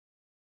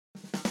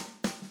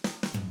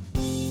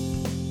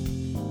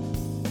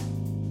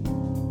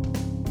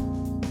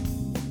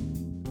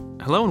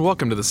Hello and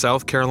welcome to the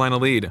South Carolina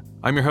Lead.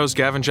 I'm your host,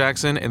 Gavin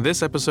Jackson, and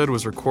this episode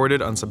was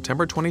recorded on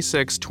September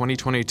 26,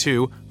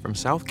 2022 from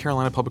South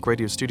Carolina Public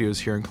Radio Studios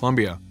here in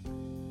Columbia.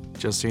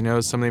 Just so you know,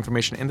 some of the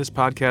information in this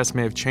podcast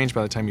may have changed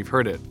by the time you've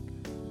heard it.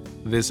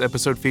 This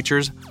episode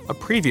features a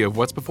preview of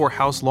what's before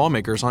House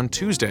lawmakers on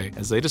Tuesday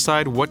as they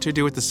decide what to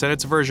do with the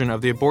Senate's version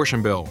of the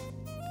abortion bill.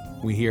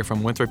 We hear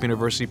from Winthrop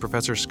University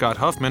Professor Scott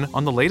Huffman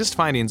on the latest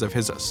findings of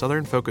his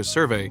Southern Focus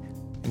survey,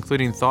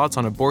 including thoughts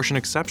on abortion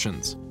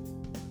exceptions.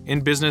 In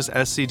business,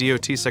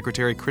 SCDOT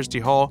Secretary Christy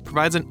Hall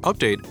provides an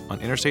update on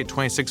Interstate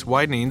 26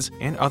 widenings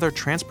and other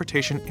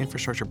transportation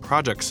infrastructure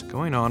projects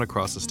going on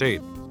across the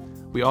state.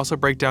 We also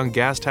break down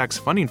gas tax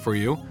funding for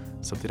you,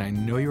 something I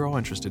know you're all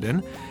interested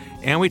in,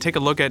 and we take a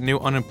look at new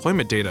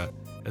unemployment data,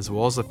 as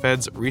well as the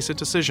Fed's recent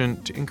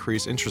decision to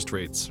increase interest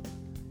rates.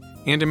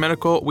 And in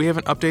medical, we have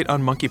an update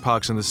on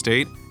monkeypox in the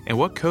state and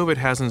what COVID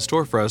has in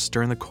store for us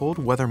during the cold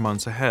weather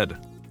months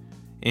ahead.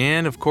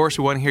 And of course,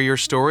 we want to hear your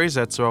stories.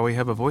 That's why we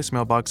have a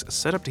voicemail box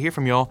set up to hear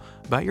from y'all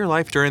about your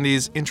life during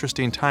these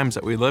interesting times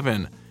that we live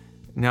in.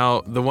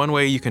 Now, the one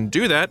way you can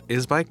do that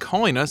is by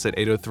calling us at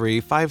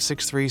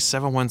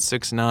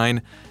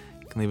 803-563-7169.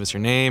 You can leave us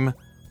your name,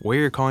 where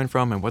you're calling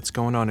from, and what's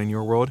going on in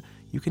your world.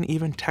 You can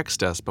even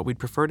text us, but we'd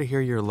prefer to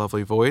hear your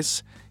lovely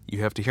voice.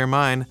 You have to hear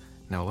mine.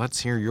 Now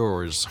let's hear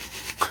yours.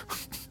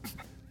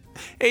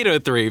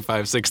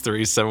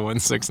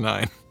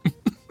 803-563-7169.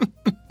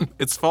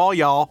 It's fall,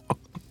 y'all.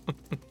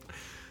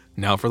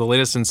 Now for the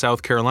latest in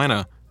South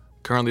Carolina.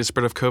 Currently, the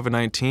spread of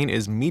COVID-19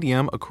 is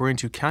medium according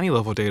to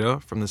county-level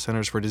data from the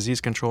Centers for Disease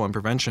Control and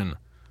Prevention.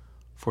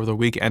 For the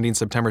week ending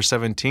September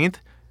 17th,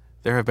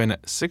 there have been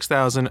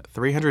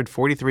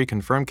 6,343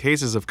 confirmed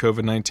cases of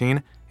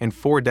COVID-19 and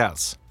 4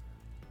 deaths.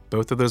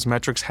 Both of those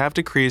metrics have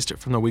decreased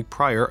from the week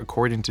prior,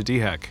 according to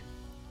DHEC.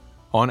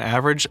 On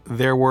average,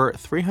 there were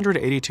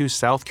 382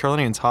 South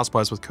Carolinians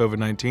hospitalized with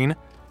COVID-19,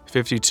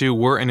 52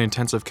 were in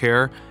intensive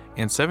care,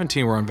 and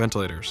 17 were on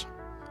ventilators.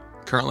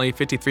 Currently,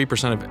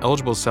 53% of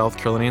eligible South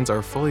Carolinians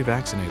are fully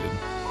vaccinated.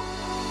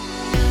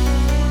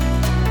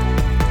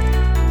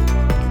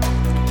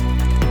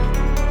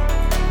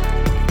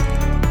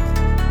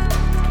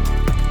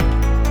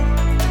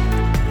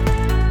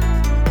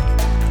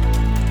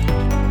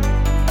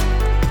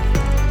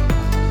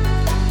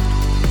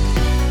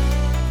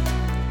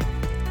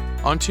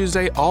 On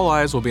Tuesday, all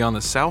eyes will be on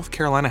the South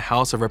Carolina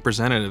House of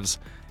Representatives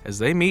as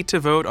they meet to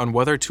vote on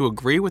whether to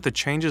agree with the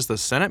changes the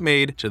Senate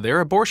made to their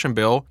abortion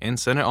bill and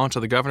send it on to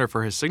the governor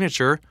for his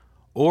signature,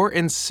 or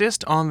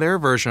insist on their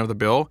version of the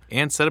bill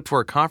and set up for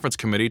a conference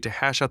committee to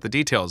hash out the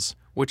details,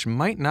 which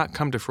might not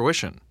come to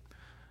fruition.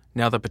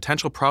 Now, the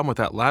potential problem with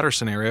that latter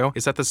scenario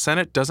is that the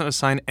Senate doesn't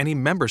assign any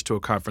members to a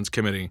conference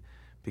committee,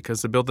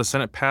 because the bill the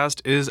Senate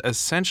passed is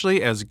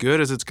essentially as good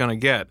as it's going to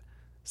get.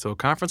 So a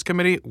conference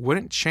committee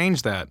wouldn't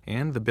change that,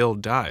 and the bill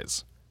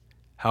dies.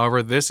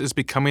 However, this is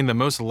becoming the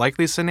most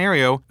likely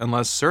scenario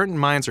unless certain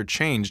minds are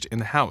changed in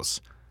the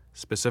House,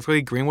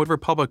 specifically Greenwood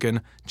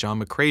Republican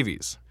John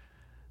McCravy's.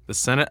 The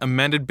Senate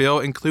amended bill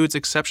includes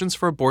exceptions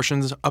for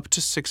abortions up to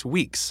 6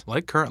 weeks,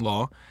 like current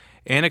law,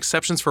 and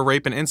exceptions for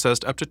rape and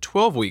incest up to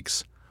 12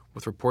 weeks,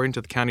 with reporting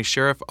to the county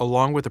sheriff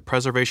along with the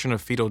preservation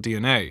of fetal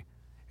DNA.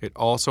 It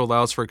also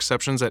allows for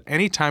exceptions at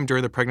any time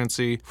during the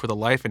pregnancy for the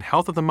life and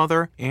health of the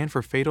mother and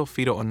for fatal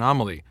fetal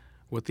anomaly,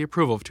 with the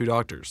approval of 2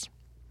 doctors.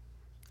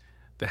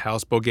 The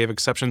House bill gave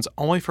exceptions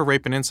only for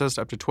rape and incest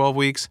up to 12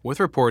 weeks with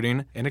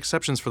reporting and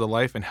exceptions for the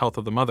life and health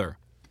of the mother.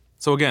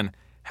 So again,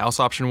 House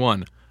Option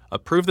 1,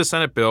 approve the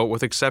Senate bill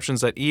with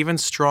exceptions that even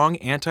strong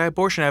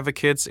anti-abortion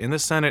advocates in the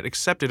Senate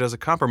accepted as a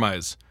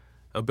compromise,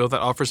 a bill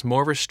that offers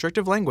more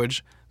restrictive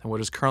language than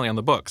what is currently on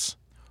the books.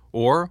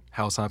 Or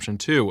House Option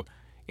 2,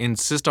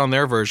 insist on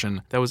their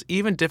version that was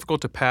even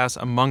difficult to pass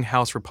among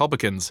House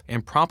Republicans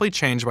and promptly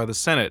changed by the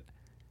Senate,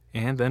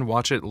 and then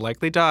watch it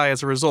likely die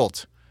as a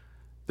result.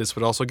 This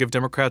would also give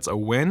Democrats a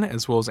win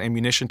as well as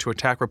ammunition to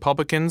attack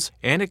Republicans,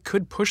 and it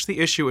could push the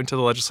issue into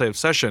the legislative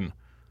session.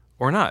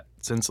 Or not,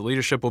 since the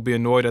leadership will be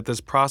annoyed at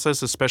this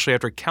process, especially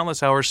after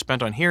countless hours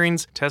spent on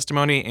hearings,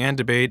 testimony, and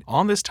debate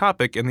on this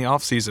topic in the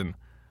off-season,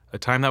 a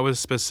time that was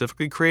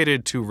specifically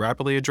created to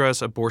rapidly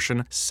address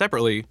abortion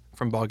separately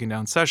from bogging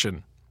down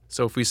session.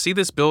 So if we see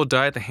this bill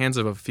die at the hands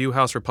of a few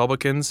House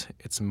Republicans,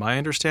 it's my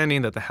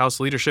understanding that the House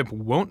leadership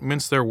won't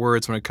mince their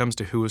words when it comes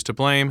to who is to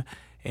blame,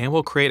 and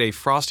will create a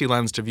frosty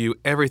lens to view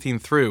everything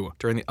through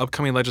during the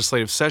upcoming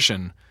legislative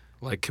session,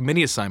 like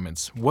committee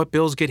assignments, what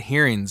bills get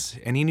hearings,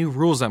 any new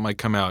rules that might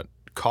come out,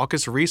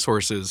 caucus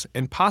resources,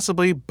 and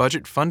possibly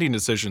budget funding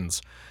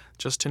decisions,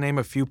 just to name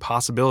a few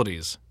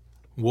possibilities.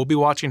 We'll be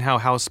watching how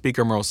House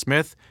Speaker Merle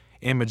Smith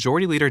and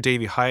Majority Leader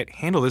Davey Hyatt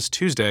handle this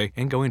Tuesday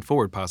and going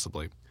forward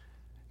possibly.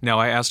 Now,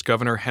 I asked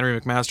Governor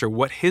Henry McMaster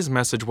what his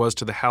message was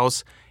to the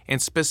House,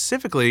 and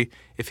specifically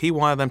if he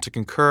wanted them to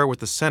concur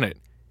with the Senate.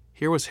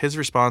 Here was his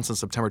response on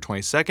September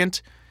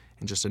 22nd.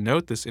 And just a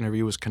note, this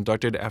interview was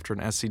conducted after an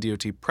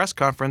SCDOT press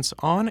conference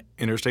on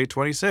Interstate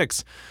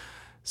 26.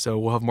 So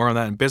we'll have more on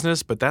that in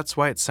business, but that's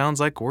why it sounds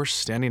like we're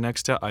standing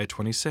next to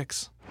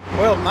I-26.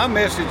 Well, my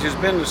message has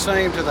been the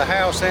same to the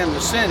House and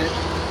the Senate.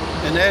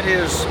 and that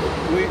is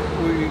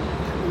we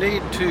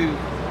need to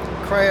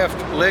craft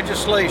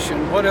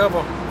legislation,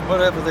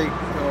 whatever they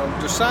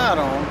decide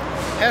on,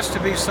 has to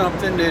be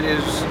something that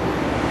is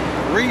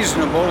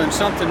reasonable and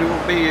something that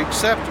will be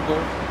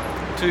acceptable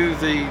to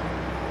the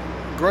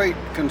great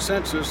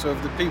consensus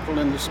of the people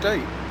in the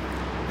state.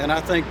 And I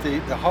think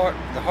the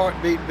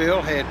heartbeat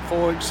bill had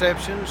 4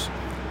 exceptions.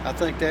 I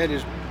think that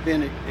has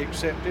been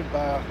accepted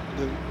by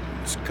the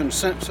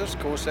consensus. Of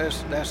course,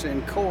 that's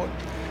in court.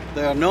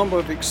 There are a number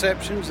of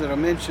exceptions that are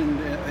mentioned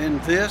in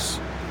this.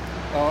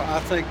 I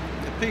think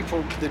the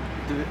people,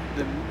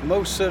 the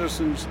most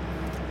citizens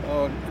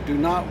do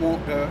not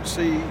want to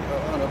see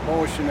an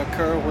abortion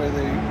occur where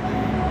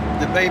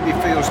the baby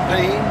feels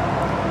pain.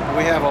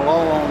 We have a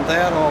law on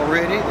that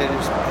already that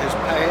has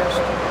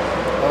passed.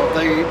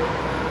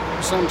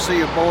 Some see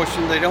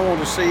abortion, they don't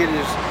want to see it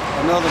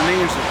as another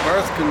means of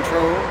birth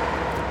control.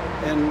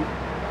 And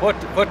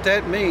what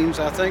that means,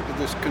 I think that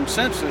this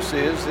consensus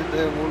is that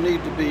there will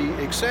need to be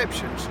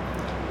exceptions.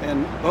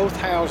 And both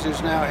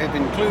houses now have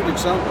included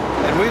some,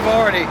 and we've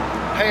already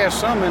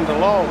passed some into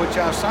law, which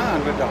I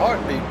signed with the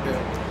heartbeat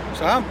bill.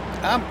 So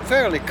I'm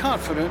fairly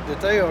confident that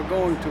they are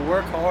going to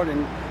work hard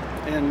and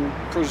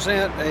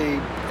present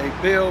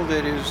a bill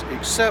that is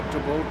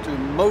acceptable to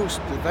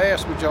the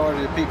vast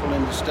majority of the people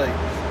in the state.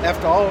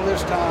 After all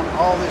this time,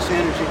 all this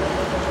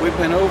energy, we've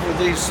been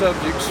over these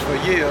subjects for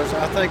years.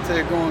 I think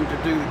they're going to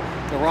do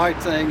the right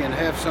thing and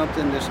have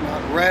something that's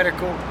not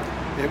radical.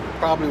 It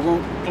probably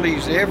won't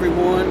please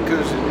everyone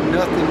because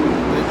nothing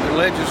that the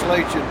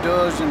legislature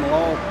does and the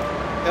law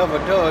ever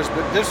does,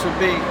 but this will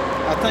be,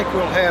 I think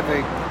we'll have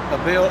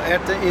a bill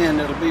at the end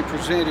that'll be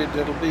presented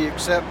that'll be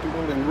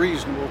acceptable and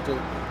reasonable to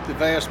the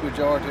vast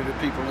majority of the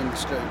people in the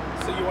state.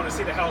 So you want to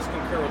see the House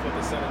concur with what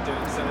the Senate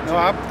did? No,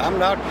 I'm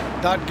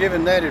not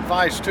giving that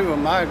advice to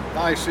them. My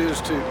advice is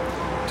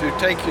to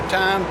take your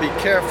time, be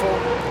careful,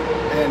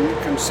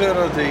 and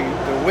consider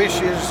the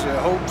wishes,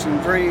 hopes,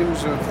 and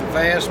dreams of the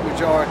vast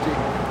majority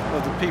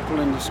of the people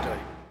in the state.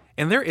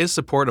 And there is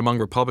support among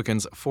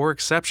Republicans for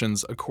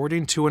exceptions,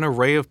 according to an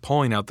array of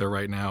polling out there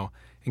right now,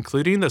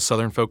 including the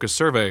Southern Focus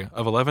survey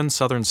of 11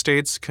 southern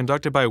states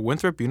conducted by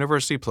Winthrop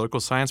University political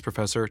science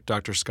professor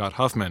Dr. Scott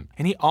Huffman.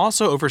 And he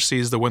also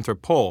oversees the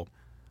Winthrop poll.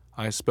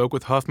 I spoke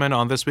with Huffman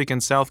on This Week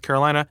in South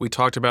Carolina. We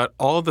talked about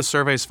all of the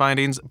survey's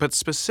findings, but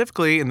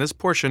specifically in this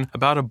portion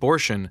about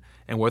abortion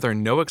and whether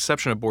no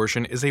exception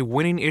abortion is a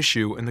winning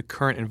issue in the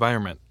current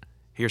environment.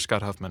 Here's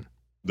Scott Huffman.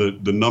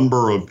 The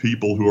number of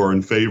people who are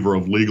in favor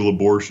of legal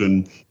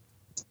abortion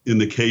in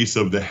the case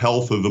of the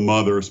health of the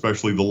mother,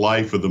 especially the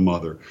life of the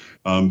mother,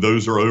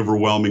 those are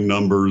overwhelming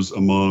numbers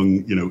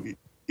among,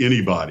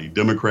 anybody,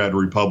 Democrat,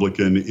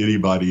 Republican,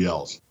 anybody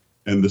else.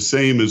 And the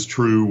same is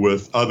true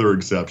with other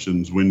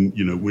exceptions when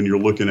you're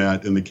looking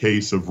at in the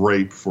case of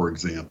rape, for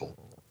example.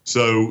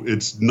 So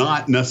it's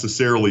not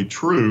necessarily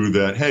true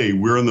that, hey,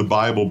 we're in the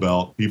Bible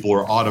Belt, people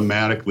are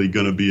automatically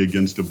going to be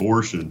against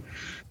abortion.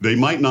 They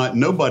might not,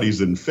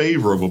 nobody's in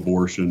favor of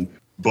abortion,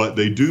 but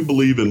they do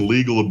believe in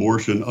legal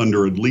abortion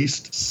under at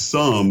least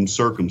some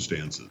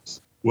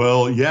circumstances.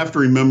 Well, you have to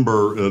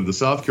remember the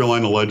South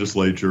Carolina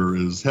legislature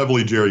is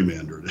heavily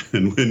gerrymandered.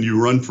 And when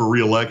you run for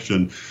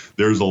re-election,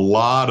 there's a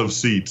lot of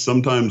seats,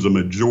 sometimes a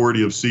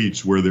majority of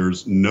seats where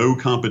there's no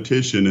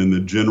competition in the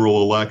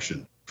general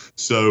election.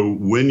 So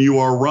when you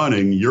are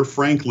running, you're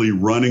frankly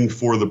running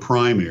for the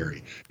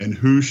primary. And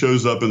who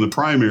shows up in the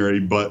primary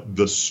but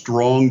the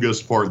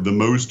strongest part, the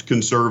most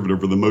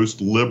conservative or the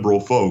most liberal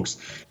folks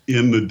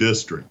in the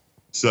district.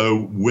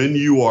 So when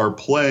you are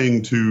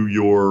playing to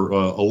your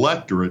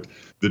electorate,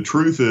 the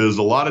truth is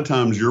a lot of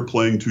times you're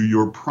playing to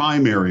your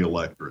primary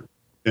electorate.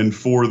 And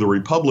for the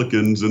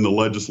Republicans in the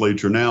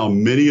legislature now,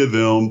 many of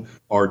them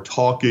are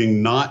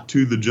talking not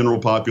to the general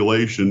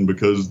population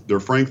because they're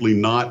frankly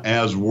not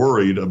as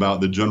worried about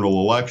the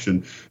general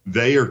election.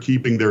 They are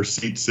keeping their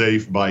seat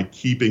safe by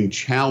keeping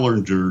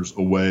challengers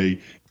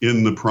away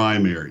in the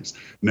primaries.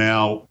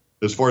 Now,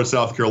 as far as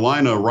South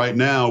Carolina, right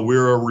now,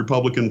 we're a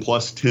Republican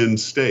plus 10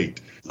 state.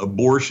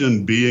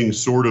 Abortion being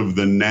sort of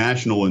the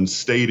national and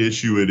state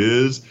issue it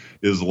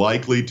is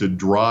likely to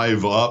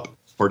drive up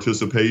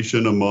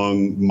participation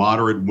among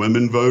moderate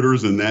women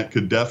voters, and that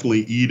could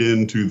definitely eat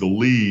into the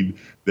lead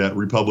that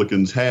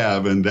Republicans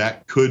have, and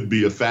that could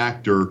be a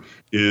factor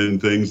in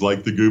things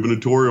like the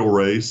gubernatorial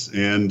race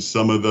and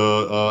some of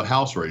the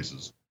House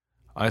races.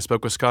 I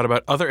spoke with Scott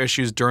about other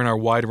issues during our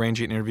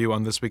wide-ranging interview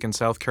on This Week in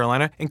South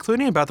Carolina,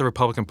 including about the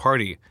Republican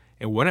Party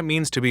and what it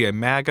means to be a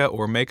MAGA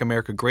or Make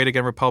America Great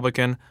Again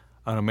Republican,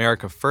 an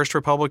America First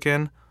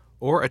Republican,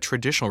 or a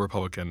traditional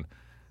Republican,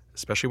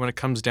 especially when it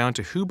comes down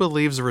to who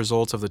believes the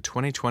results of the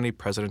 2020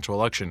 presidential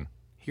election.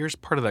 Here's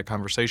part of that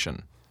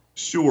conversation.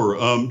 Sure.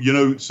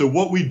 So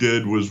what we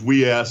did was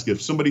we asked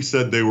if somebody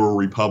said they were a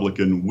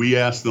Republican, we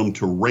asked them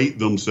to rate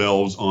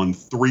themselves on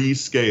 3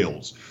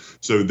 scales.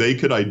 So they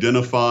could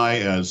identify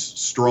as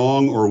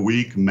strong or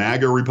weak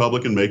MAGA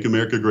Republican, Make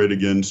America Great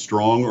Again,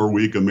 strong or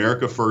weak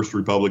America First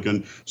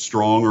Republican,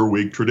 strong or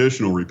weak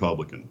traditional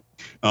Republican.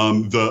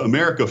 The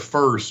America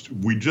First,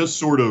 we just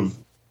sort of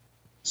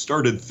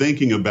started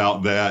thinking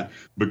about that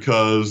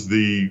because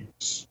the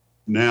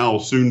now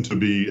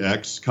soon-to-be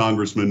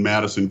ex-Congressman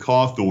Madison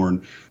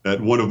Cawthorn,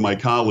 that one of my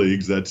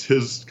colleagues, that's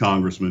his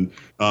congressman,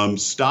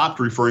 stopped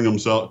referring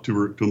himself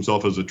to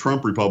himself as a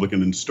Trump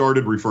Republican and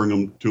started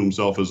referring to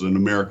himself as an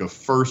America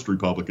First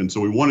Republican.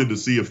 So we wanted to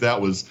see if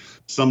that was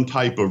some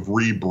type of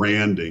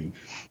rebranding,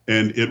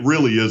 and it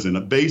really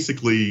isn't.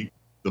 Basically,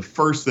 the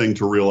first thing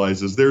to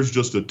realize is there's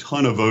just a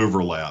ton of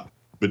overlap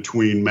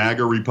between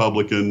MAGA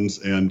Republicans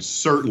and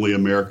certainly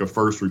America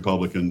First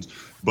Republicans,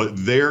 but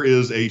there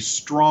is a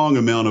strong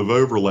amount of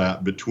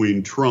overlap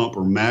between Trump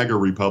or MAGA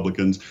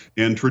Republicans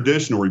and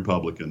traditional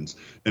Republicans.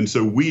 And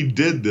so we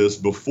did this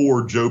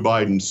before Joe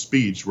Biden's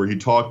speech, where he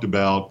talked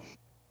about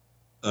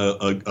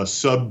a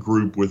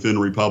subgroup within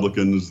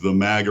Republicans, the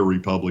MAGA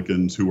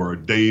Republicans, who are a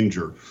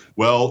danger.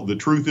 Well, the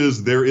truth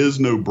is there is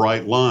no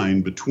bright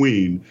line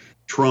between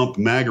Trump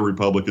MAGA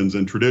Republicans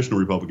and traditional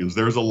Republicans.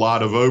 There's a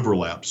lot of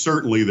overlap.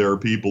 Certainly there are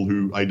people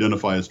who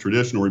identify as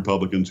traditional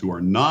Republicans who are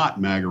not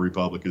MAGA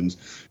Republicans,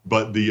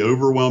 but the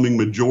overwhelming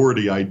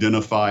majority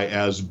identify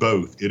as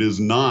both. It is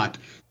not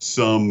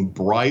some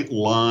bright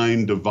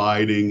line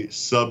dividing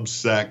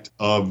subsect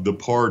of the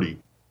party.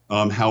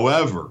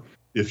 However,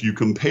 if you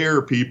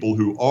compare people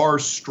who are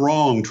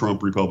strong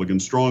Trump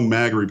Republicans, strong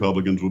MAGA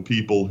Republicans, with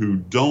people who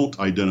don't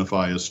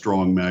identify as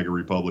strong MAGA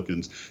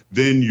Republicans,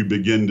 then you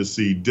begin to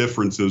see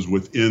differences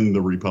within the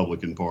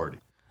Republican Party.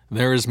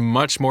 There is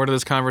much more to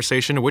this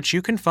conversation, which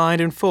you can find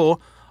in full,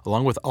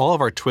 along with all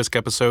of our Twisk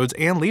episodes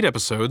and lead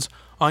episodes,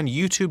 on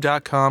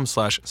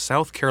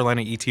youtube.com/South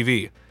Carolina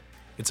ETV.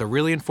 It's a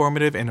really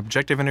informative and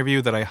objective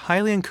interview that I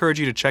highly encourage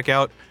you to check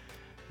out.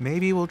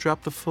 Maybe we'll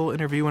drop the full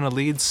interview in a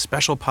lead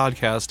special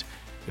podcast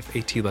if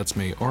AT lets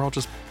me, or I'll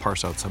just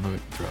parse out some of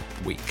it throughout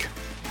the week.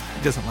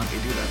 He doesn't let me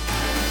do that.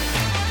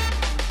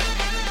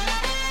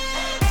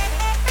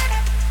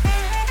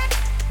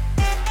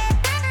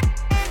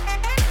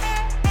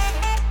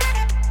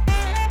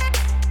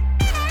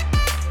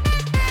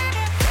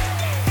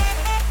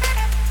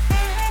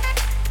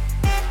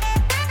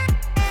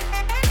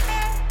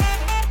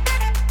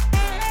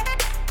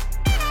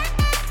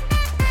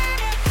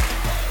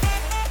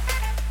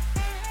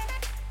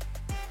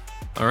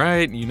 All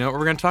right, you know what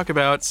we're going to talk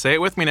about. Say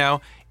it with me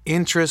now.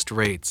 Interest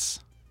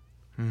rates.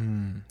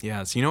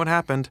 Yes, you know what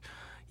happened.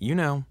 You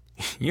know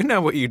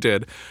what you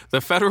did.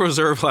 The Federal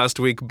Reserve last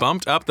week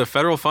bumped up the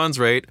federal funds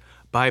rate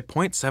by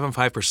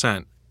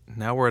 0.75%.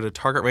 Now we're at a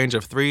target range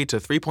of 3 to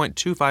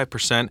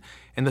 3.25%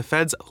 in the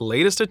Fed's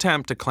latest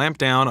attempt to clamp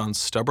down on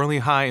stubbornly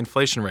high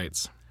inflation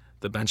rates.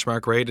 The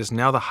benchmark rate is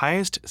now the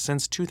highest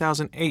since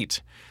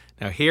 2008.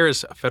 Now here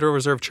is Federal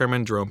Reserve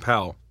Chairman Jerome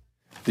Powell.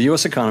 The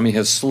U.S. economy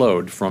has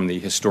slowed from the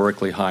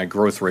historically high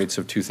growth rates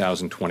of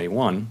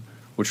 2021,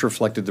 which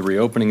reflected the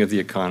reopening of the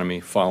economy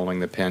following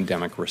the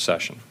pandemic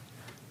recession.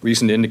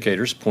 Recent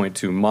indicators point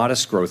to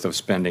modest growth of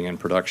spending and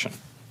production.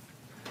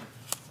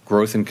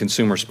 Growth in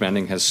consumer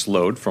spending has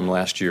slowed from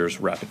last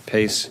year's rapid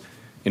pace,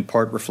 in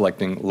part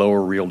reflecting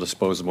lower real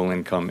disposable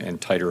income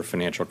and tighter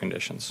financial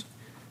conditions.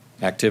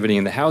 Activity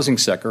in the housing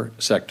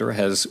sector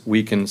has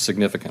weakened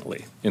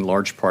significantly, in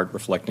large part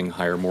reflecting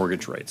higher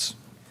mortgage rates.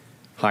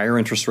 Higher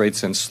interest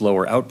rates and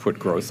slower output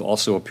growth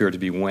also appear to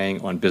be weighing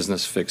on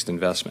business fixed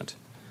investment,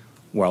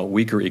 while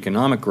weaker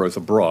economic growth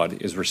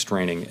abroad is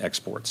restraining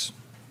exports.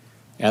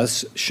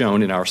 As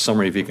shown in our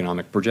summary of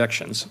economic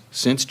projections,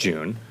 since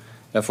June,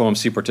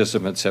 FOMC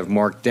participants have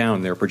marked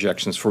down their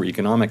projections for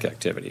economic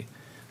activity,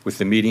 with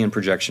the median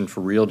projection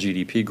for real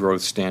GDP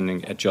growth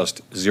standing at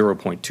just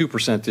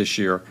 0.2% this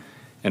year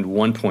and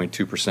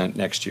 1.2%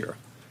 next year,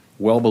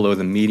 well below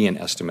the median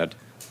estimate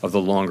of the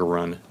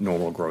longer-run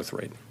normal growth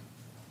rate.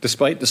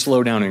 Despite the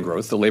slowdown in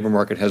growth, the labor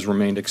market has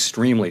remained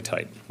extremely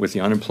tight, with the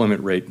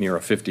unemployment rate near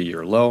a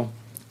 50-year low,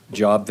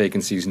 job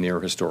vacancies near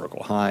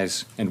historical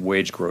highs, and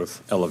wage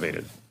growth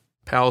elevated.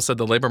 Powell said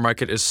the labor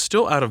market is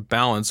still out of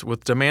balance,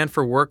 with demand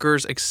for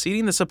workers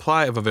exceeding the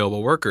supply of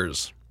available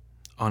workers.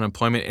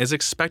 Unemployment is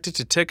expected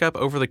to tick up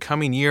over the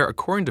coming year,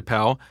 according to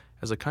Powell,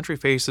 as the country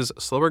faces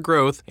slower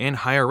growth and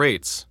higher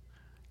rates.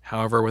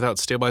 However, without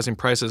stabilizing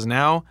prices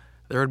now,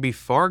 there would be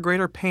far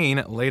greater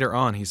pain later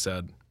on, he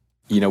said.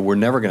 You know, we're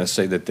never going to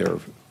say that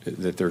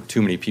there are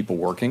too many people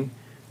working,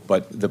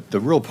 but the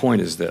real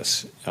point is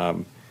this.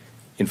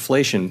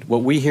 Inflation,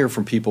 what we hear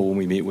from people when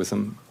we meet with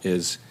them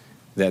is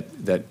that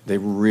they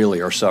really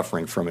are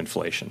suffering from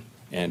inflation.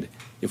 And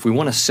if we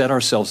want to set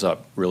ourselves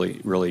up,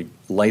 really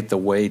light the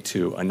way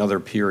to another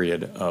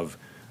period of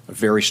a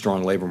very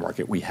strong labor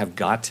market, we have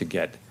got to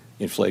get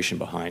inflation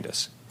behind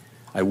us.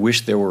 I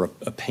wish there were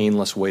a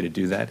painless way to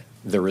do that.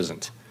 There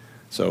isn't.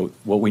 So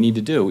what we need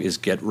to do is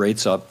get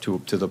rates up to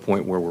the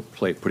point where we're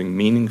putting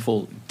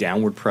meaningful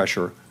downward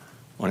pressure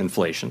on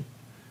inflation,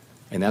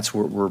 and that's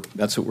what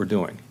we're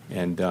doing.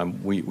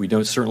 And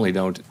we certainly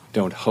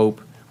don't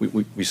hope.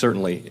 We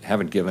certainly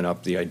haven't given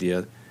up the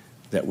idea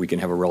that we can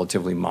have a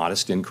relatively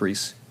modest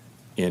increase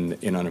in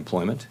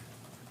unemployment.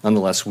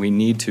 Nonetheless, we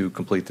need to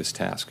complete this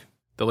task.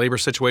 The labor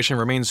situation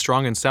remains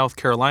strong in South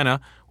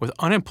Carolina, with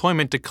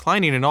unemployment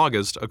declining in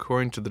August,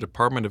 according to the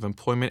Department of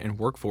Employment and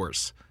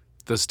Workforce.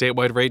 The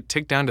statewide rate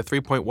ticked down to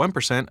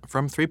 3.1%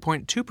 from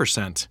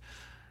 3.2%.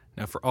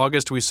 Now, for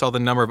August, we saw the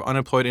number of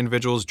unemployed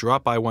individuals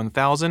drop by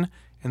 1,000,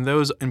 and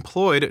those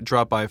employed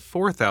drop by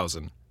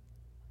 4,000.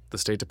 The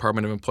State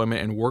Department of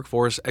Employment and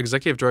Workforce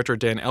Executive Director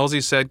Dan Elsey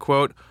said,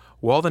 quote,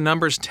 "While the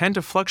numbers tend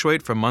to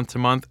fluctuate from month to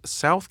month,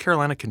 South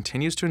Carolina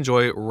continues to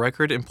enjoy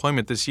record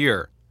employment this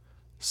year.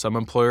 Some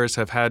employers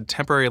have had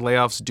temporary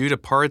layoffs due to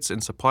parts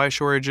and supply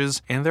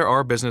shortages, and there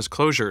are business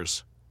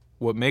closures.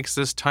 What makes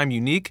this time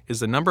unique is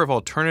the number of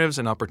alternatives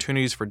and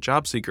opportunities for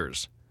job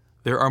seekers.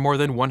 There are more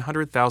than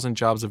 100,000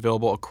 jobs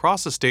available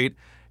across the state,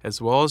 as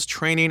well as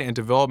training and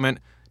development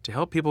to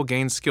help people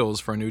gain skills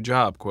for a new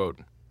job," quote.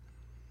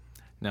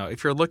 Now,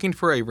 if you're looking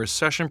for a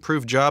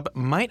recession-proof job,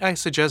 might I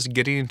suggest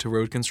getting into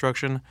road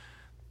construction?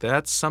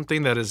 That's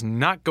something that is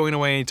not going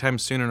away anytime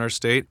soon in our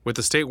state, with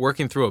the state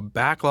working through a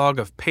backlog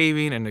of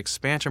paving and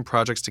expansion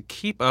projects to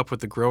keep up with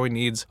the growing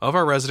needs of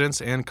our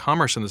residents and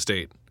commerce in the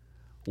state.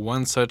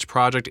 One such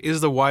project is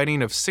the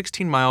widening of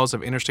 16 miles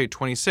of Interstate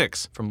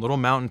 26 from Little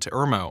Mountain to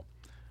Irmo.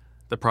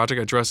 The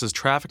project addresses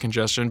traffic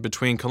congestion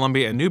between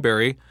Columbia and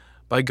Newberry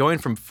by going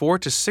from 4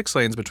 to 6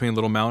 lanes between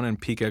Little Mountain and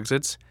Peak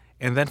exits,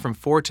 and then from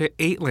 4 to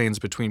 8 lanes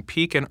between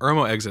Peak and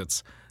Irmo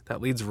exits. That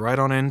leads right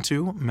on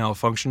into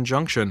Malfunction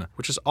Junction,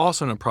 which is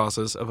also in the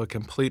process of a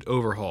complete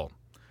overhaul.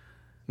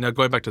 Now,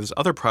 going back to this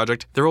other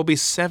project, there will be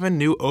 7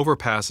 new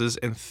overpasses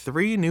and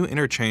 3 new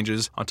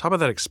interchanges on top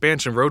of that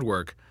expansion road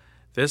work.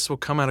 This will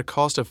come at a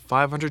cost of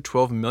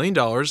 $512 million,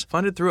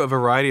 funded through a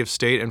variety of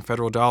state and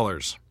federal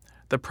dollars.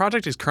 The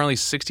project is currently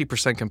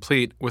 60%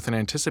 complete, with an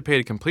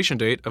anticipated completion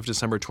date of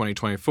December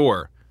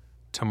 2024.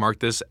 To mark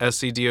this,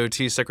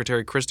 SCDOT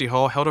Secretary Christy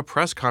Hall held a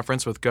press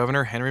conference with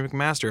Governor Henry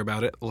McMaster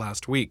about it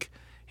last week.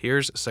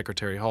 Here's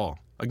Secretary Hall.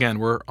 Again,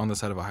 we're on the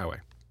side of a highway.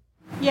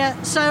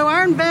 Yeah, so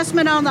our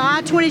investment on the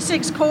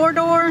I-26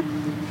 corridor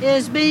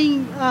is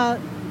being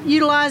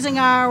utilizing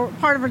our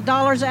part of our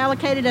dollars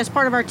allocated as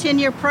part of our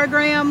 10-year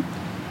program.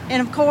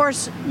 And of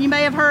course, you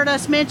may have heard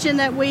us mention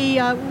that we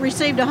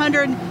received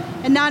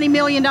 $190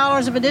 million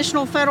of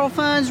additional federal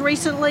funds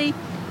recently.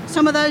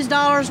 Some of those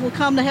dollars will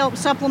come to help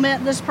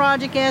supplement this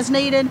project as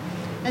needed.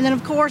 And then,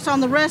 of course, on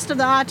the rest of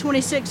the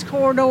I-26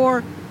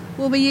 corridor,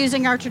 we'll be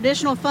using our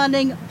traditional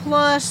funding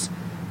plus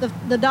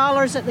the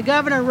dollars that the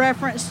governor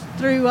referenced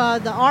through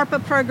the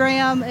ARPA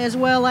program, as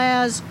well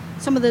as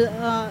some of the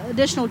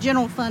additional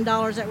general fund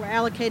dollars that were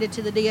allocated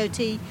to the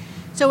DOT.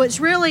 So it's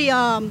really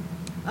a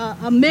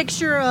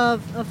mixture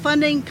of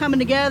funding coming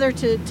together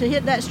to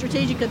hit that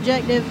strategic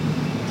objective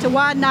to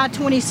widen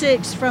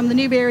I-26 from the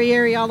Newberry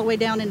area all the way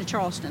down into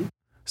Charleston.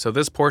 So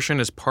this portion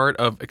is part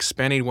of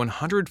expanding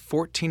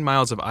 114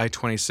 miles of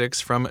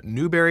I-26 from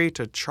Newberry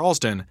to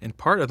Charleston, and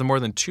part of the more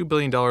than $2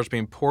 billion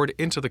being poured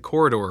into the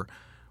corridor,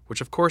 which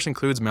of course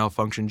includes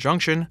Malfunction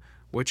Junction,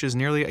 which is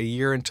nearly a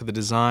year into the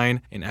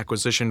design and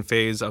acquisition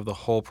phase of the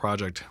whole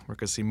project. We're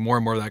going to see more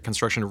and more of that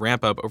construction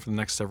ramp up over the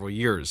next several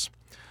years.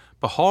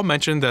 But Hall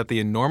mentioned that the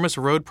enormous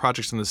road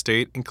projects in the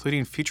state,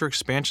 including future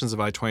expansions of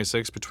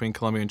I-26 between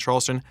Columbia and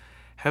Charleston,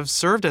 have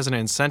served as an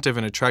incentive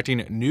in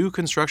attracting new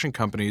construction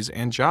companies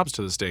and jobs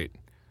to the state.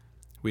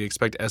 We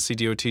expect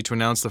SCDOT to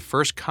announce the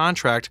first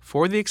contract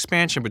for the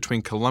expansion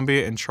between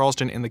Columbia and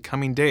Charleston in the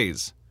coming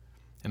days.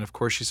 And of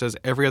course, she says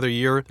every other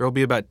year there will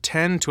be about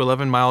 10 to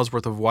 11 miles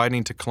worth of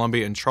widening to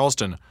Columbia and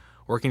Charleston,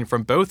 working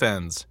from both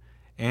ends.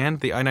 And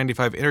the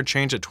I-95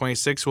 interchange at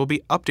 26 will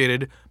be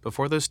updated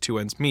before those two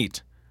ends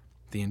meet.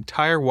 The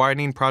entire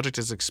widening project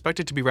is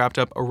expected to be wrapped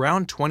up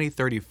around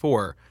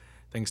 2034,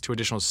 thanks to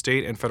additional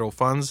state and federal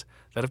funds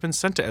that have been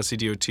sent to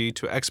SCDOT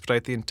to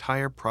expedite the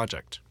entire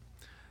project.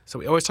 So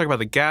we always talk about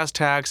the gas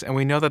tax, and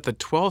we know that the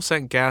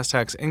 12-cent gas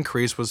tax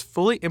increase was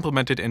fully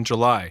implemented in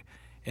July,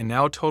 and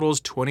now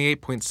totals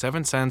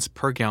 28.7 cents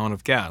per gallon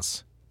of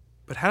gas.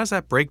 But how does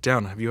that break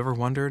down? Have you ever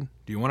wondered?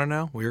 Do you want to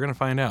know? Well, you're going to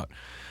find out.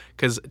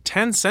 Because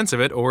 10 cents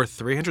of it, or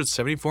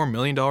 $374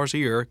 million a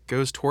year,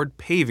 goes toward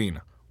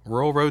paving,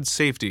 rural road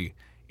safety,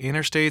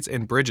 interstates,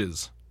 and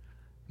bridges.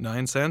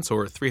 9 cents,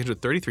 or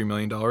 $333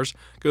 million,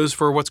 goes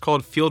for what's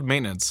called field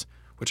maintenance,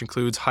 which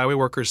includes highway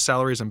workers'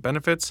 salaries and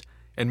benefits,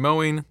 and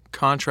mowing,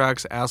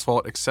 contracts,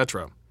 asphalt,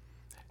 etc.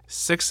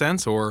 6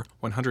 cents, or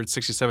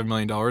 $167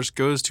 million,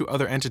 goes to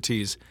other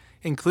entities,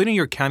 including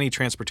your county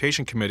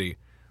transportation committee,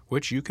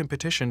 which you can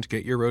petition to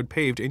get your road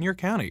paved in your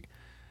county,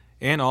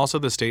 and also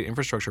the state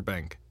infrastructure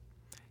bank.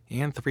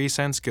 And 3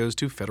 cents goes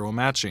to federal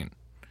matching.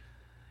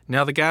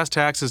 Now, the gas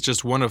tax is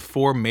just one of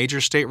 4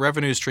 major state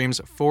revenue streams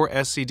for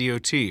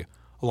SCDOT,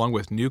 along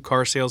with new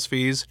car sales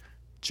fees,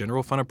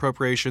 general fund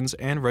appropriations,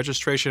 and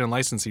registration and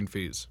licensing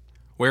fees.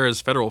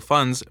 Whereas federal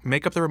funds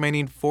make up the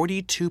remaining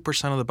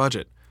 42% of the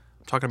budget.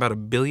 I'm talking about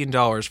 $1 billion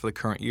for the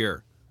current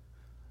year.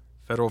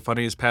 Federal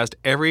funding is passed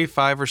every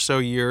 5 or so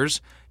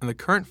years, and the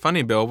current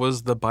funding bill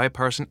was the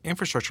bipartisan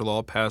infrastructure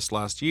law passed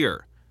last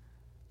year.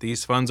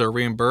 These funds are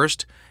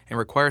reimbursed and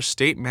require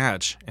state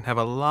match and have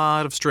a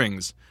lot of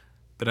strings.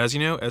 But as you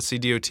know,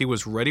 SCDOT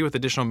was ready with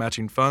additional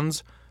matching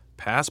funds,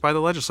 passed by the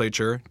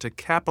legislature to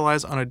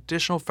capitalize on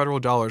additional federal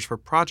dollars for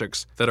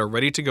projects that are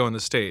ready to go in the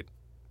state.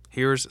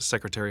 Here's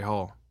Secretary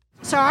Hall.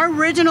 So our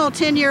original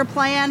 10-year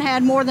plan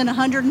had more than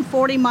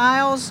 140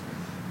 miles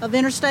of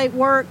interstate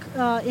work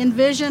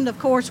envisioned. Of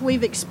course,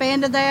 we've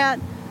expanded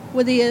that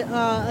with the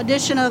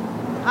addition of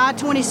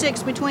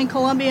I-26 between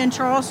Columbia and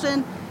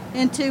Charleston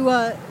into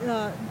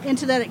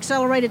that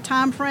accelerated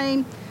time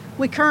frame.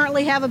 We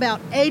currently have about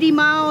 80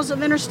 miles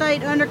of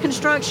interstate under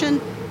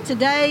construction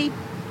today,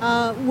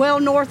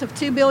 well north of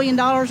 $2 billion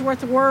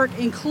worth of work,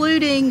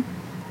 including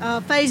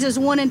phases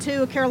 1 and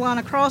 2 of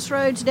Carolina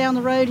Crossroads down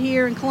the road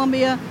here in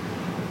Columbia,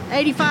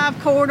 85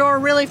 corridor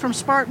really from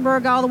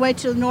Spartanburg all the way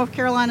to the North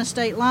Carolina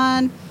state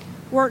line.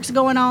 Work's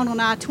going on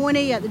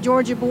I-20 at the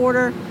Georgia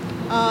border,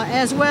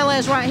 as well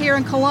as right here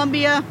in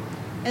Columbia.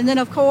 And then,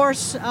 of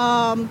course,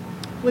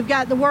 we've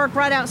got the work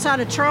right outside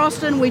of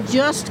Charleston we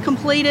just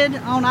completed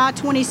on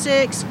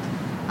I-26,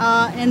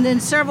 and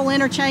then several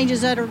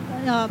interchanges that are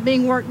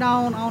being worked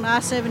on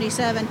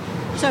I-77.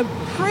 So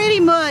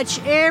pretty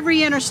much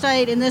every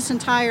interstate in this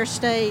entire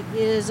state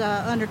is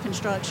under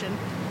construction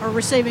or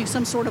receiving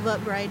some sort of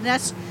upgrade.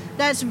 That's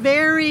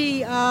very,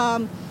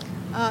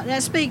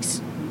 that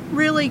speaks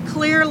really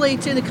clearly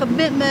to the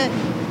commitment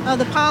of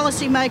the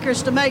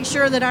policymakers to make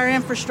sure that our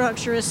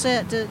infrastructure is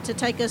set to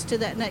take us to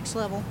that next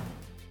level.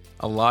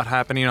 A lot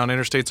happening on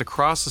interstates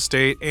across the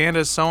state, and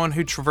as someone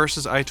who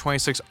traverses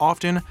I-26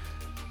 often,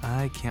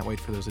 I can't wait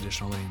for those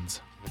additional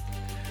lanes.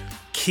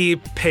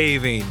 Keep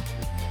paving.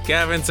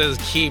 Gavin says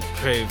keep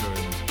paving.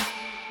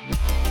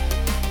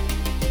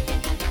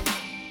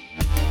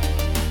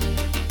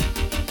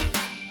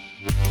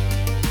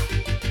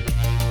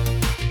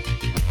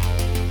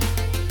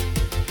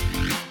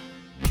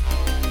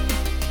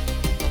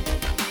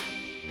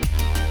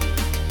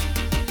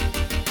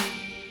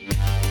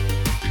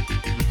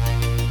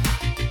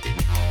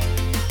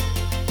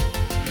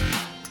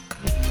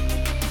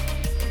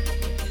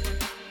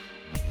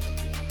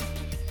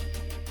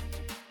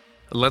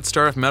 Let's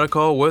start off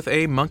medical with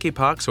a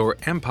monkeypox or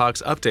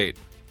Mpox update.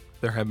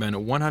 There have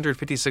been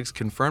 156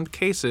 confirmed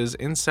cases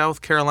in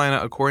South Carolina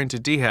according to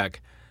DHEC.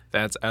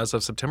 That's as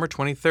of September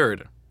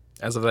 23rd.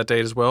 As of that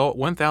date as well,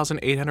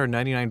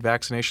 1,899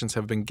 vaccinations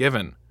have been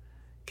given.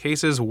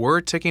 Cases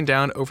were ticking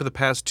down over the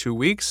past 2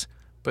 weeks,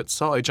 but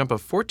saw a jump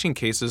of 14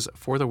 cases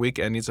for the week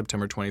ending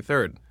September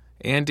 23rd.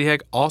 And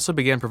DHEC also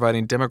began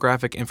providing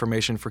demographic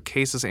information for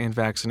cases and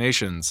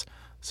vaccinations.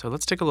 So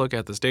let's take a look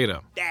at this data.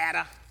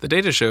 The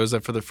data shows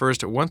that for the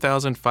first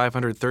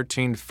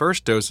 1,513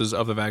 first doses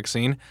of the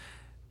vaccine,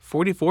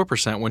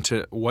 44% went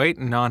to white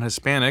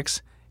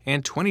non-Hispanics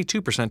and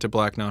 22% to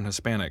black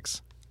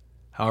non-Hispanics.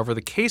 However,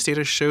 the case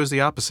data shows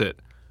the opposite,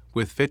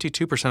 with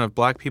 52% of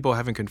black people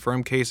having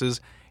confirmed cases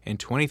and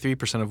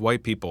 23% of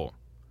white people.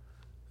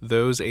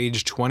 Those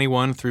aged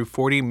 21 through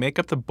 40 make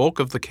up the bulk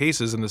of the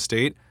cases in the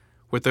state,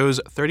 with those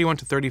 31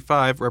 to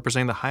 35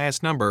 representing the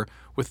highest number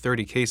with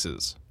 30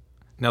 cases.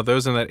 Now,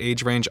 those in that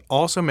age range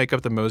also make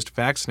up the most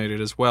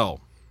vaccinated as well.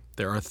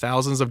 There are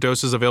thousands of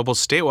doses available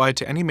statewide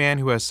to any man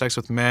who has sex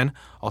with men,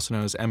 also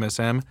known as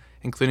MSM,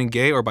 including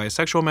gay or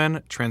bisexual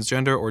men,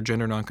 transgender or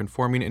gender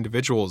nonconforming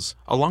individuals,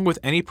 along with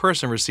any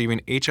person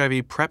receiving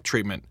HIV PrEP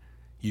treatment.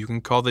 You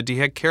can call the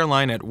DHEC Care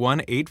Line at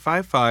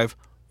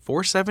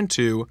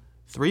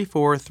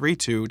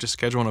 1-855-472-3432 to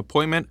schedule an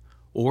appointment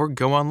or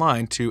go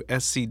online to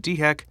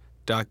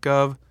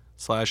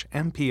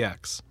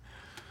scdhec.gov/mpx.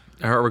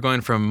 All right, we're going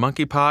from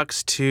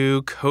monkeypox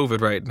to COVID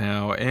right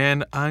now,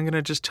 and I'm going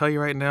to just tell you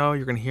right now,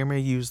 you're going to hear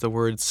me use the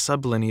word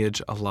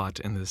sublineage a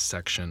lot in this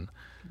section.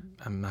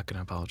 I'm not going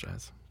to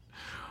apologize.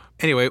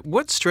 Anyway,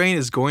 what strain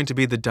is going to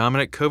be the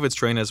dominant COVID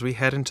strain as we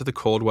head into the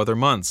cold weather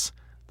months?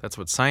 That's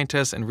what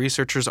scientists and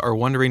researchers are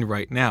wondering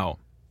right now.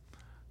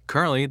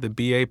 Currently, the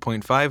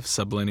BA.5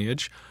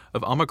 sublineage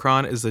of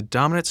Omicron is the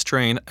dominant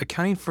strain,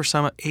 accounting for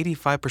some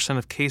 85%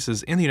 of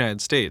cases in the United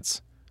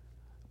States.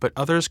 But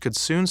others could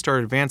soon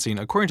start advancing,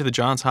 according to the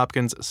Johns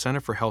Hopkins Center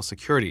for Health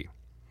Security.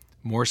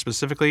 More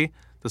specifically,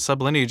 the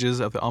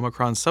sublineages of the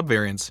Omicron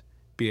subvariants,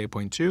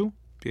 BA.2,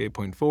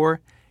 BA.4,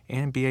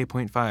 and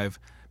BA.5,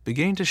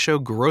 beginning to show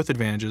growth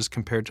advantages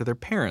compared to their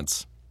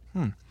parents.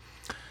 In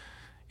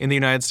the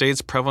United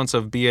States, prevalence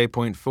of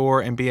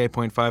BA.4 and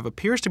BA.5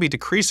 appears to be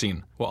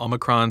decreasing, while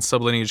Omicron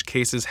sublineage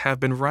cases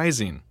have been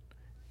rising.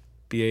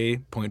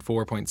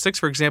 BA.4.6,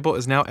 for example,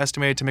 is now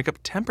estimated to make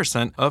up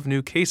 10% of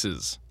new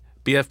cases.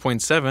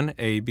 BF.7,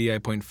 a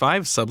BA.5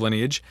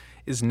 sublineage,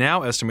 is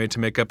now estimated to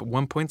make up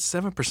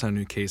 1.7% of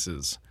new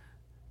cases.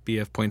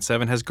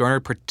 BF.7 has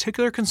garnered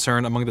particular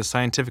concern among the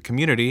scientific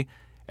community,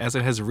 as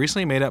it has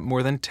recently made up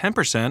more than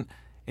 10%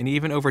 and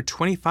even over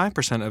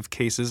 25% of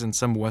cases in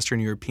some Western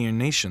European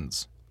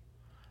nations.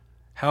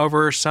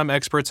 However, some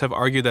experts have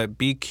argued that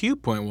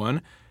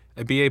BQ.1,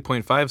 a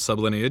BA.5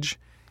 sublineage,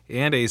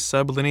 and a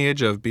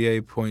sublineage of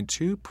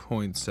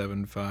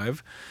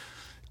BA.2.75,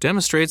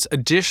 demonstrates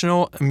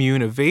additional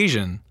immune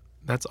evasion.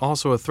 That's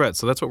also a threat.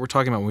 So that's what we're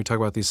talking about when we talk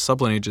about these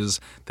sublineages.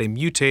 They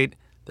mutate,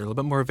 they're a little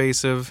bit more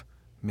evasive,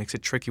 makes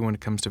it tricky when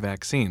it comes to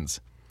vaccines.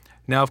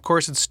 Now, of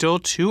course, it's still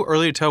too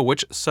early to tell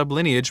which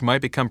sublineage might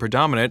become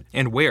predominant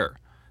and where.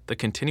 The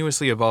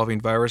continuously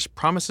evolving virus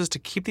promises to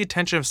keep the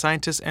attention of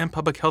scientists and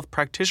public health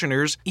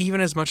practitioners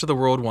even as much of the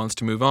world wants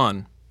to move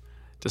on.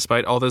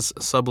 Despite all this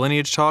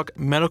sublineage talk,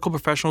 medical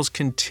professionals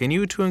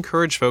continue to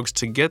encourage folks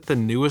to get the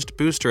newest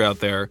booster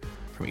out there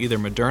from either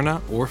Moderna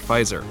or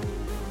Pfizer.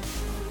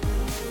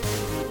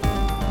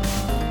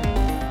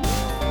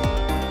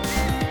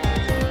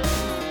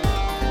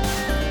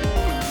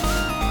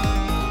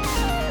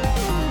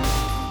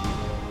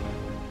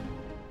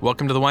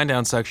 Welcome to the Wind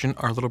Down section,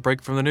 our little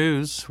break from the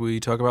news.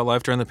 We talk about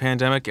life during the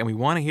pandemic, and we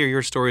want to hear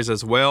your stories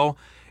as well.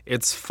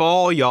 It's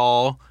fall,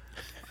 y'all.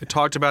 We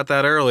talked about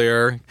that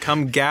earlier.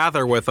 Come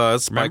gather with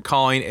us by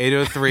calling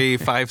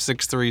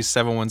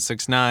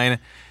 803-563-7169.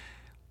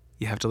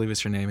 You have to leave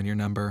us your name and your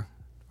number.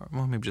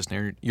 Well, maybe just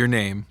your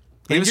name.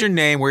 Leave us your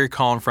name, where you're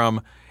calling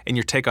from, and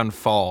your take on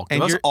fall.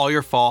 Give us all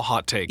your fall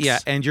hot takes. Yeah,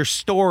 and your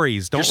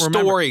stories.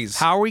 Stories.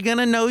 How are we going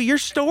to know your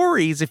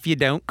stories if you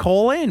don't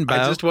call in, Bo?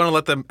 I just want to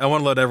let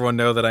everyone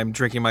know that I'm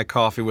drinking my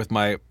coffee with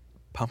my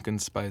pumpkin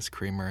spice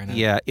creamer in it.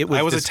 Yeah,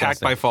 I was disgusting. attacked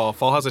by fall.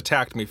 Fall has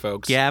attacked me,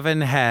 folks.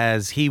 Gavin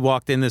he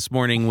walked in this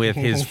morning with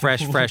his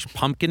fresh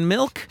pumpkin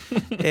milk,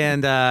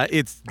 and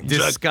it's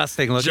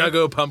disgusting looking.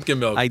 Juggo pumpkin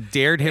milk. I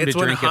dared him to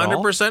drink it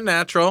all. It's 100%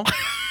 natural.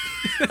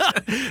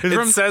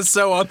 It says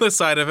so on the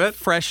side of it.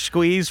 Fresh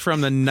squeeze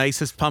from the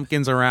nicest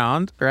pumpkins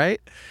around,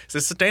 right?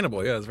 It's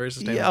sustainable. Yeah, it's very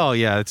sustainable.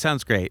 Yeah, yeah, it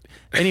sounds great.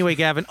 Anyway,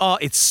 Gavin,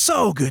 it's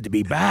so good to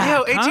be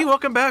back. Yo, AT,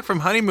 welcome back from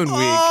honeymoon week.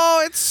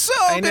 Oh, it's so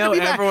good to be back. I know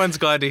everyone's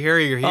glad to hear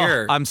you're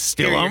here. I'm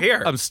still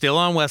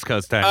on West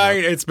Coast time.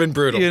 It's been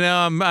brutal. You know,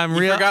 I'm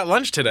real. You forgot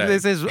lunch today.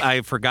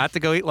 I forgot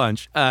to go eat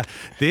lunch.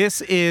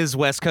 This is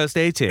West Coast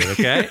AT.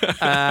 Okay. Oh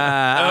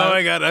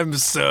my God, I'm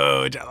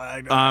so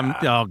jealous.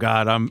 Oh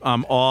God,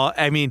 I'm all.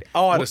 I mean,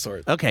 all out of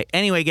sorts. Okay.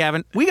 Anyway,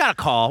 Gavin, we got a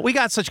call. We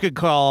got such a good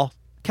call.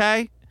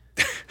 Okay.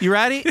 You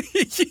ready?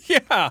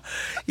 Yeah.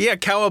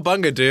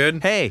 Cowabunga,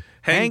 dude. Hey.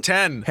 Hang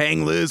 10.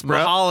 Hang loose, bro.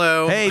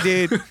 Mahalo. Hey,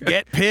 dude.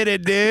 Get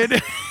pitted,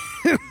 dude.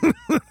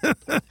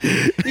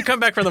 You come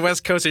back from the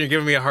West Coast and you're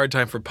giving me a hard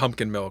time for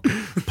pumpkin milk.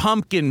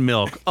 Pumpkin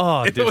milk.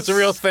 Oh, if it was a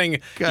real thing,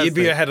 you'd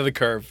be ahead of the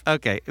curve.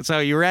 Okay. So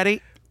you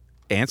ready?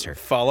 Answer.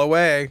 Fall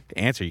away.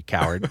 Answer, you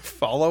coward.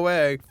 Fall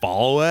away.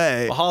 Fall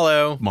away.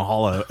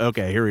 Mahalo.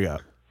 Okay, here we go.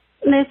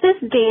 This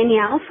is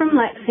Danielle from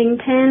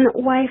Lexington,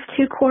 wife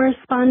to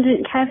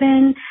correspondent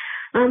Kevin,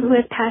 who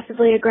is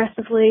passively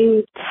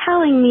aggressively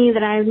telling me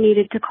that I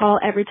needed to call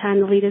every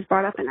time the lead is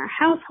brought up in our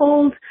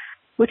household,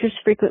 which is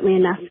frequently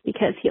enough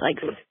because he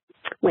likes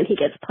when he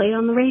gets played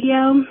on the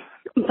radio.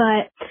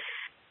 But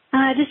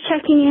just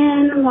checking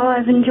in while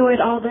I've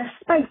enjoyed all this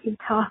spicy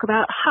talk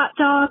about hot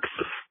dogs,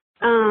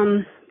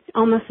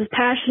 almost as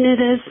passionate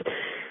as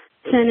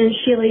Sen and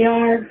Sheila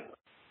are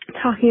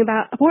talking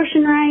about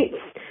abortion rights.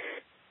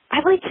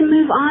 I'd like to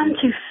move on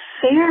to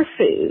fair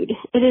food.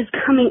 It is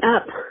coming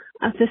up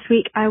this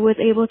week. I was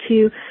able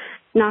to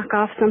knock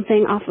off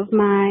something off of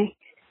my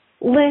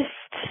list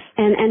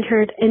and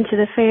entered into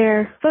the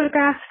fair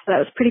photograph. So that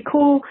was pretty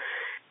cool.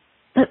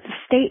 But the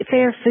state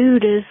fair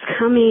food is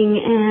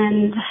coming,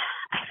 and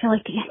I feel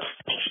like the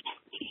anticipation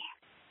is here.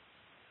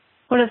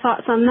 What are the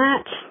thoughts on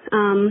that?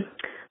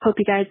 Hope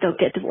you guys don't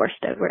get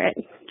divorced over it.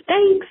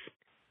 Thanks.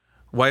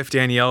 Wife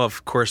Danielle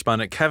of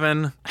correspondent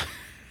Kevin.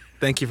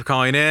 Thank you for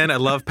calling in. I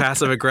love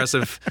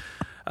passive-aggressive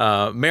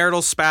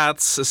marital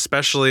spats,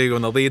 especially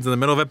when the lead's in the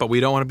middle of it. But we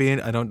don't want to be.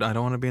 I don't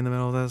want to be in the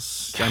middle of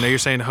this. I know you're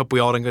saying, I hope we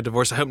all don't get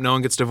divorced. I hope no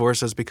one gets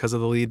divorced as because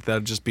of the lead.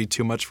 That'd just be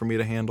too much for me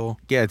to handle.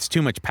 Yeah, it's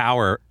too much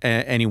power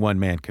any one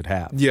man could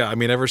have. Yeah, I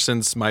mean, ever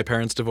since my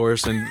parents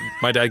divorced and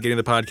my dad getting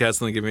the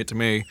podcast and then giving it to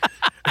me.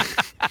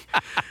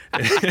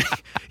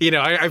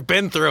 I've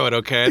been through it,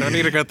 okay? I don't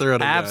need to go through it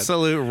again.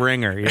 Absolute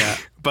ringer, yeah.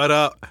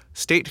 But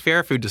state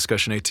fair food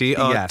discussion, AT.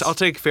 Yes. I'll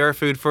take fair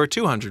food for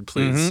 200,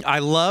 please. Mm-hmm. I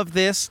love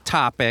this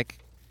topic,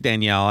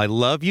 Danielle. I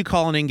love you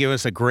calling in. Give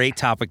us a great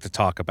topic to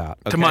talk about.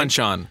 Okay? To munch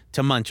on.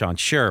 To munch on,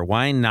 sure.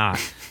 Why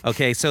not?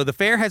 Okay, so the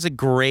fair has a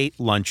great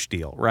lunch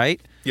deal, right?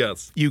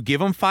 Yes. You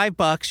give them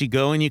 $5, you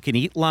go and you can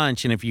eat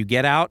lunch, and if you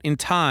get out in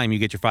time, you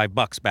get your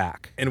 $5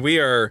 back. And we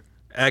are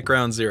at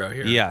ground zero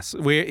here. Yes,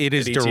 it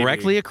is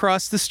directly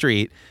across the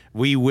street.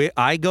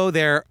 I go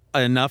there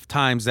enough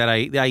times that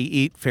I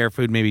eat fair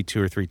food maybe 2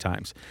 or 3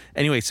 times.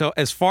 Anyway, so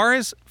as far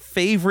as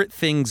favorite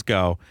things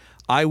go,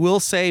 I will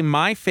say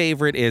my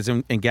favorite is,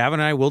 and Gavin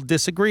and I will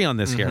disagree on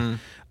this here.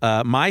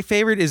 My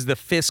favorite is the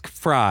Fisk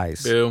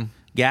fries. Boo.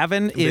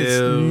 Gavin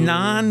is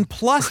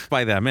nonplussed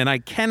by them, and I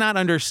cannot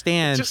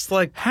understand just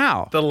like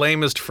how. The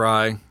lamest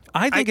fry.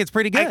 I think it's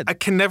pretty good. I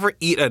can never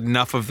eat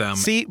enough of them.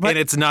 See, but and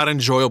it's not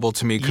enjoyable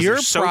to me because they're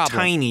so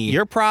tiny.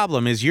 Your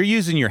problem is you're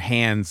using your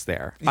hands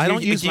there. I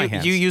don't use my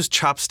hands. You use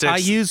chopsticks. I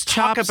use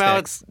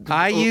chopsticks.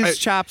 I use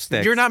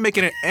chopsticks. You're not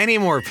making it any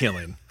more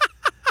appealing.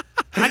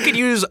 I could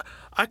use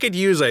I could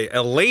use a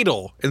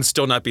ladle and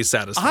still not be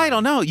satisfied. I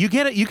don't know. You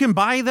get it. You can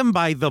buy them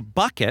by the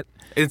bucket.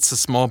 It's a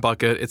small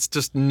bucket. It's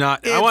just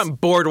not. I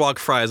want boardwalk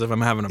fries if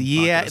I'm having a bucket.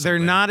 Yeah, they're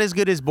not as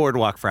good as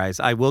boardwalk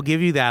fries. I will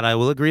give you that. I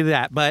will agree to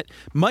that. But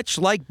much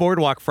like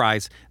boardwalk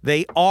fries,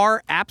 they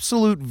are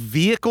absolute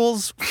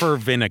vehicles for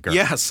vinegar.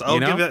 Yes, I'll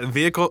give that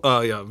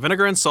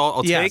vinegar and salt.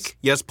 I'll take.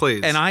 Yes,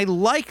 please. And I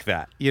like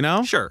that,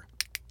 Sure.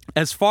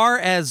 As far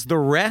as the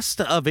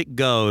rest of it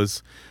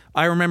goes,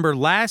 I remember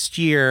last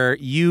year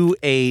you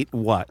ate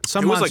what?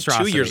 Some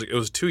monstrosity. Like 2 years ago. It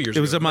was 2 years ago.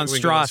 It was a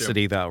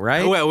monstrosity, though,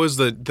 right? Oh, it was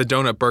the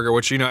donut burger,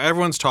 which,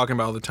 everyone's talking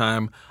about all the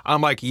time.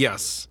 I'm like,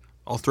 yes,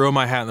 I'll throw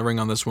my hat in the ring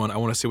on this one. I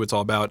want to see what it's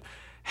all about.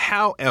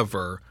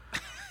 However,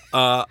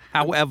 I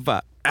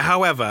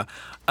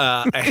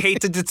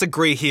hate to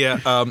disagree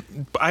here.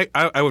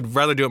 I would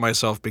rather do it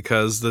myself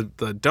because the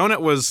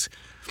donut was...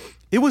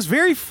 It was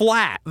very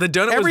flat. The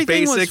donut was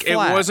basic. It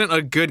wasn't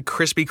a good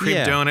Krispy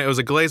Kreme donut. It was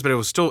a glaze, but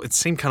it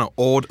seemed kind of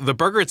old. The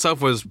burger itself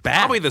was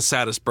probably the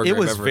saddest burger I've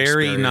ever experienced. It was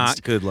very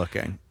not good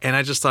looking. And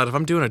I just thought, if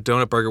I'm doing a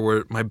donut burger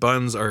where my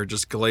buns are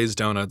just glazed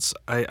donuts,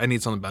 I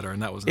need something better,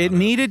 and that was it.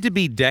 Needed to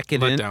be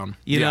decadent,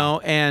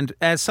 and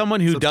as someone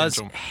who does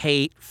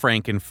hate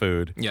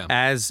Frankenfood,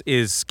 as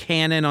is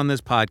canon on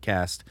this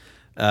podcast,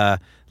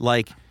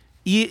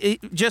 it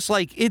just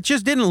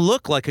didn't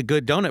look like a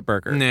good donut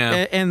burger.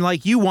 Yeah. And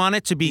you want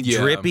it to be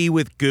drippy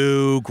with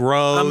goo,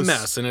 gross. A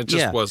mess, and it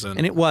just wasn't.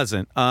 And it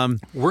wasn't.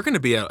 We're going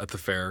to be out at the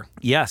fair.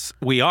 Yes,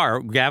 we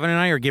are. Gavin and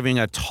I are giving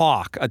a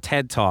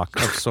TED Talk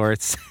of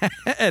sorts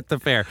at the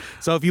fair.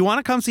 So if you want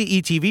to come see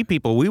ETV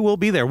people, we will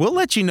be there. We'll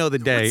let you know the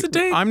day. What's the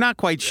date? I'm not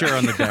quite sure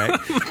on the day.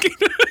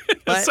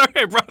 Sorry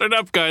I brought it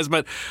up, guys,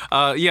 but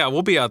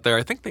we'll be out there.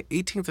 I think the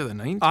 18th or the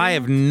 19th. I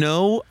have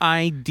no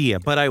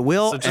idea, but I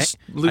will. So just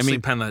loosely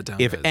pen that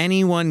down. If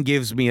anyone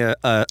gives me a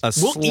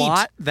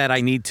slot that I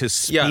need to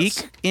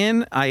speak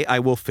in, I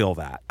will fill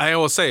that. I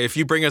will say, if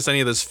you bring us any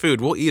of this food,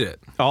 we'll eat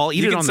it. I'll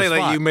eat it on the spot. You can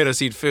say that you made us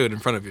eat food in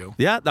front of you.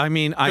 Yeah, I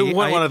mean, I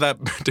wouldn't want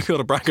that to be able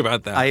to brag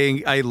about that.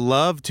 I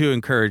love to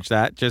encourage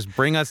that. Just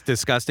bring us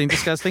disgusting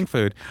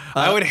food.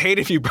 I would hate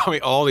if you brought me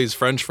all these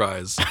French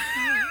fries.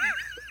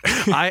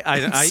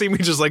 I see me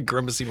just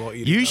grimacing while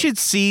eating. You should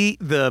see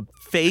the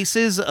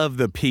faces of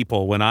the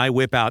people when I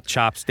whip out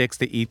chopsticks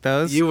to eat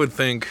those. You would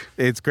think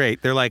it's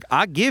great. They're like,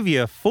 "I'll give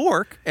you a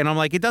fork," and I'm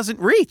like, "It doesn't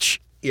reach."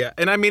 Yeah,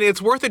 and I mean,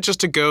 it's worth it just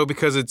to go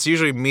because it's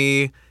usually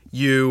me,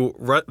 you,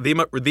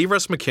 the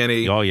Russ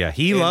McKinney. Oh yeah,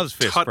 he loves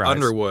fish Tut fries.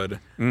 Underwood.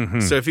 Mm-hmm.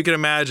 So if you can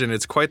imagine,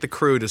 it's quite the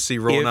crew to see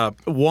rolling up.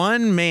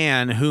 One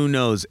man who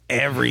knows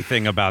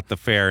everything about the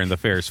fair and the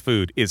fair's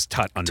food is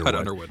Tut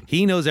Underwood.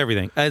 He knows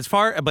everything.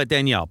 But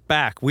Danielle,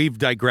 we've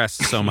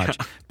digressed so much.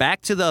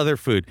 Back to the other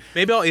food.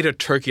 Maybe I'll eat a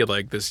turkey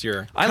leg this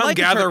year. Come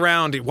gather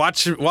around,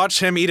 watch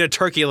him eat a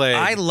turkey leg.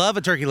 I love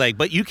a turkey leg,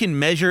 but you can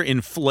measure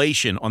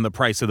inflation on the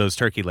price of those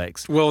turkey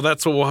legs. Well,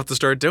 that's what we'll have to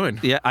start doing.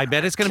 Yeah, I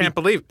bet it's going to be. Can't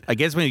believe. I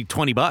guess maybe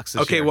 $20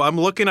 this year. Well, I'm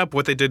looking up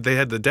what they did. They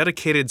had the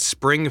dedicated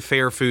spring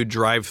fair food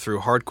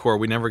drive-through. Hardcore.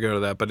 We never go to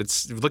that, but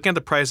it's looking at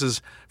the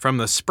prices from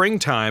the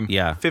springtime.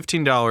 Yeah,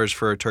 $15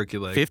 for a turkey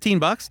leg.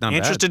 $15, not bad.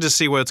 Interested to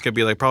see what it's gonna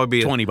be like.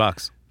 Probably be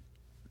 $20.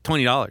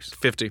 $50.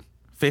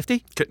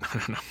 50?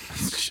 No.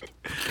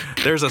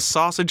 There's a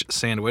sausage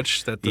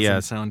sandwich that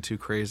doesn't sound too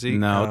crazy.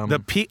 No,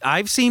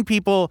 I've seen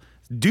people.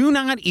 Do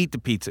not eat the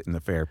pizza in the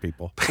fair,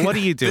 people. What are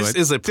you doing? This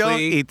is a plea. Don't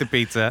eat the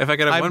pizza. If I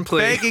could have one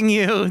plea. I'm begging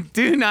you,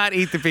 do not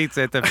eat the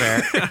pizza at the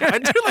fair. I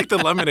do like the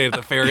lemonade at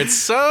the fair. It's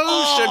so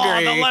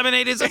sugary. The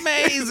lemonade is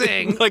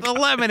amazing. The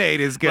lemonade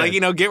is good.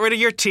 Get rid of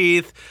your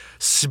teeth,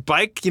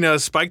 spike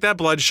that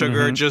blood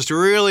sugar, just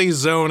really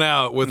zone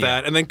out with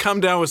that, and then come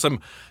down with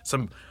some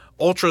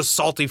ultra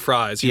salty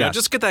fries. You know,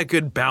 just get that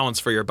good balance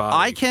for your body.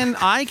 I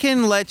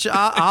can let you.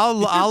 I'll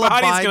your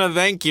body's gonna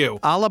thank you.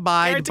 I'll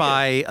abide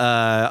by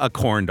a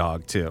corn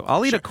dog too.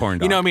 I'll eat a corn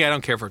dog. You know me, I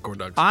don't care for corn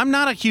dogs. I'm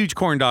not a huge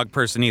corn dog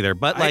person either,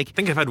 but I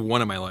think I've had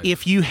one in my life.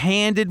 If you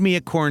handed me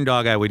a corn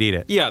dog, I would eat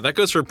it. Yeah, that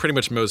goes for pretty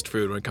much most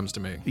food when it comes to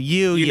me.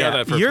 You know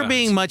that for You're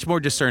being much more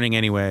discerning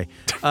anyway.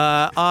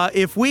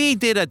 If we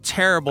did a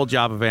terrible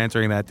job of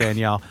answering that,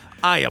 Danielle,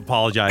 I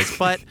apologize,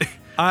 but.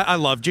 I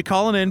loved you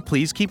calling in.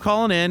 Please keep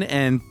calling in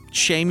and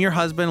shame your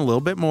husband a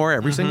little bit more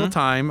every single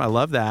time. I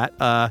love that.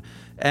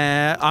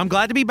 I'm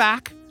glad to be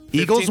back.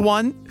 15. Eagles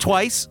won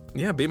twice.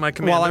 Yeah, beat my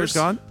Commanders. While I was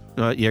gone.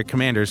 Your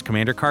Commanders.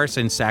 Commander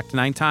Carson sacked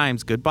 9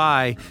 times.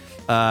 Goodbye.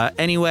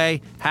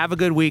 Anyway, have a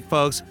good week,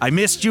 folks. I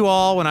missed you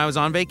all when I was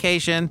on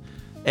vacation.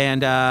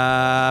 And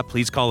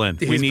please call in.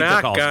 We need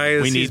the calls.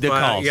 Guys. We need the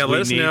calls. Yeah,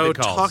 let us know.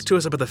 Talk to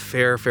us about the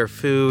fair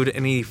food,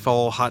 any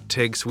fall hot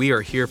takes. We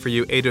are here for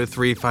you.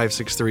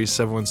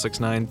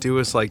 803-563-7169. Do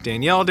us like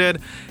Danielle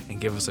did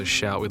and give us a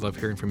shout. We love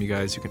hearing from you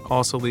guys. You can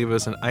also leave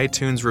us an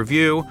iTunes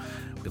review.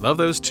 We love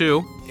those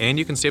too. And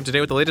you can stay up to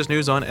date with the latest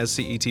news on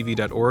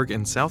scetv.org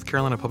and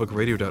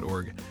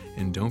southcarolinapublicradio.org.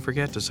 And don't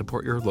forget to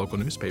support your local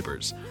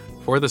newspapers.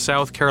 For the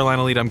South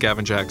Carolina Lead, I'm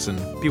Gavin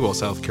Jackson. Be well,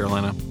 South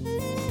Carolina.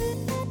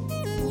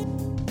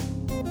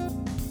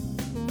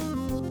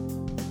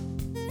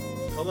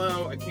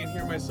 Hello, I can't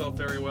hear myself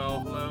very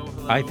well. Hello.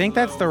 I think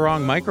that's the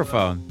wrong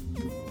microphone.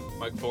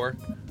 Mic 4.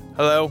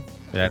 Hello.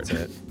 That's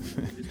it.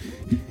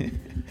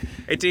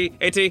 AT.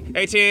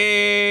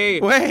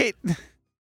 Wait.